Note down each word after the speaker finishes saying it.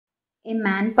A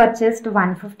man purchased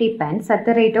 150 pence at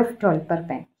the rate of 12 per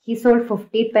pen. He sold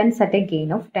 50 pence at a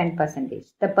gain of 10%.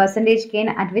 The percentage gain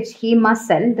at which he must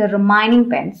sell the remaining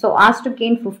pence so as to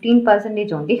gain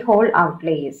 15% on the whole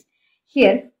outlay is.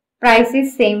 Here, price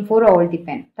is same for all the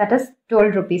pen, that is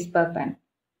 12 rupees per pen.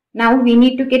 Now we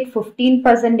need to get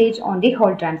 15% on the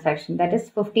whole transaction, that is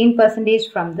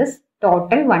 15% from this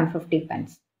total 150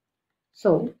 pence.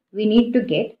 So we need to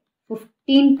get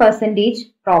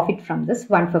 15% profit from this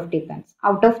 150 pence.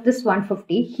 Out of this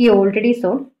 150, he already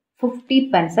sold 50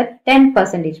 pence at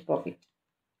 10% profit.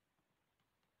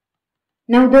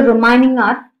 Now the remaining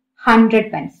are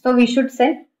 100 pence. So we should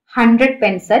sell 100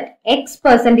 pence at X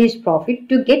percentage profit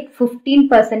to get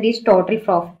 15% total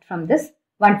profit from this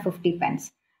 150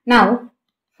 pence. Now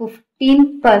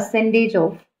 15%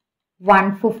 of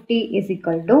 150 is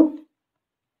equal to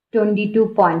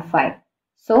 22.5.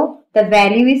 So the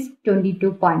value is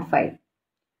 22.5.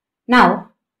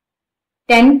 Now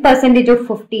 10% of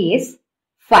 50 is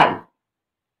 5.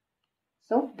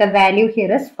 So the value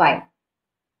here is 5.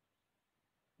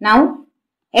 Now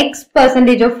X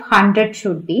percentage of 100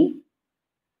 should be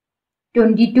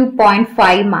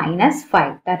 22.5 minus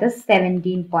 5, that is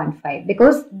 17.5,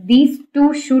 because these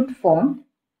two should form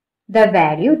the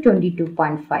value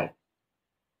 22.5.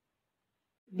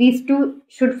 These two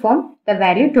should form the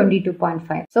value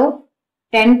 22.5. So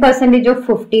 10% of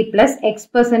 50 plus X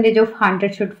percentage of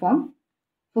 100 should form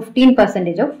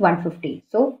 15% of 150.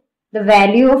 So the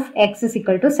value of X is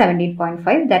equal to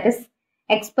 17.5, that is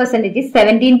X percentage is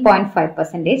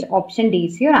 17.5%. Option D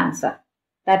is your answer.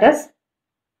 That is,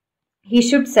 he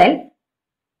should sell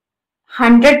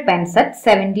 100 pence at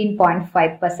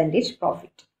 17.5%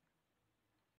 profit.